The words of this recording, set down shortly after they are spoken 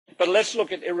But let's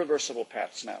look at irreversible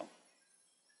paths now.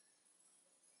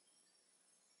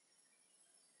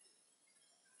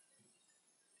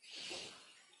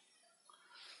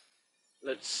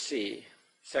 Let's see,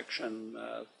 section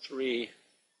 3,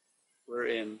 we're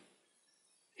in.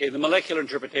 Okay, the molecular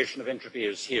interpretation of entropy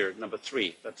is here, number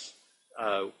 3. That's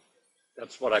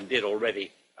what I did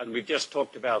already. And we've just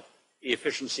talked about the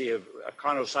efficiency of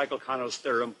Carnot's cycle, Carnot's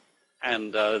theorem,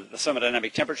 and the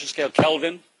thermodynamic temperature scale,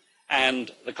 Kelvin,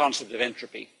 and the concept of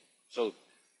entropy. So,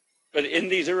 but in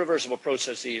these irreversible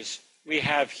processes, we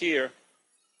have here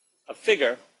a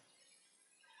figure,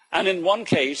 and in one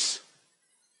case,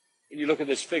 and you look at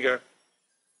this figure,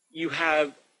 you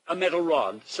have a metal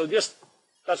rod. So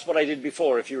that's what I did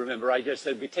before, if you remember. I just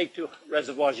said we take 2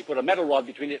 reservoirs, you put a metal rod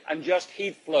between it, and just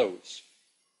heat flows.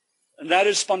 And that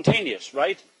is spontaneous,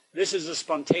 right? This is a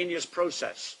spontaneous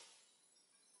process.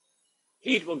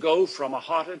 Heat will go from a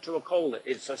hotter to a colder.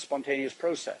 It's a spontaneous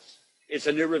process. It's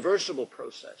an irreversible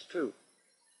process, too.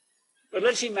 But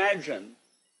let's imagine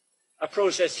a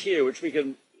process here which we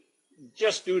can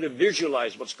just do to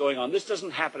visualize what's going on. This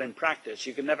doesn't happen in practice.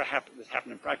 You can never have this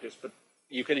happen in practice, but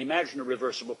you can imagine a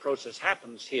reversible process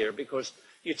happens here because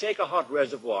you take a hot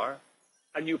reservoir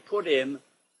and you put in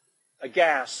a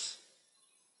gas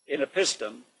in a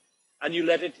piston and you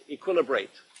let it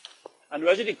equilibrate. And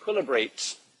as it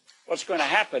equilibrates, what's going to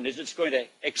happen is it's going to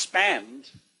expand,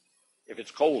 if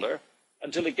it's colder,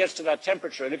 until it gets to that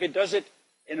temperature. And if it does it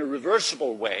in a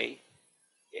reversible way,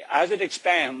 as it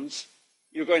expands,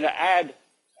 you're going to add,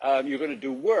 you're going to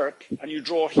do work, and you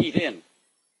draw heat in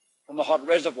from the hot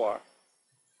reservoir.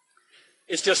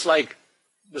 It's just like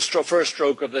the first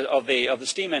stroke of the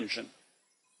steam engine.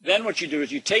 Then what you do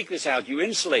is you take this out, you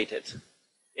insulate it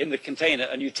in the container,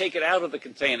 and you take it out of the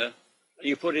container, and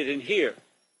you put it in here.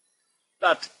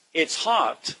 But it's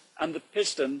hot, and the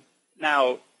piston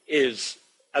now is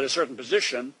at a certain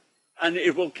position, and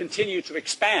it will continue to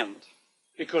expand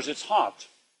because it's hot.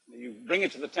 You bring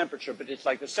it to the temperature, but it's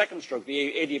like the second stroke,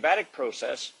 the adiabatic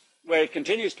process, where it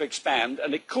continues to expand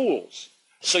and it cools.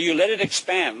 So you let it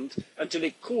expand until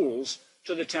it cools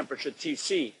to the temperature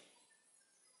Tc.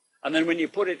 And then when you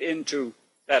put it into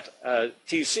that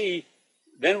Tc,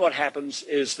 then what happens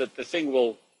is that the thing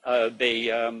will,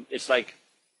 it's like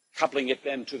coupling it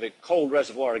then to the cold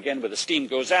reservoir again where the steam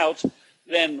goes out.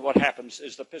 Then what happens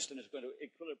is the piston is going to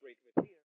equilibrate with heat.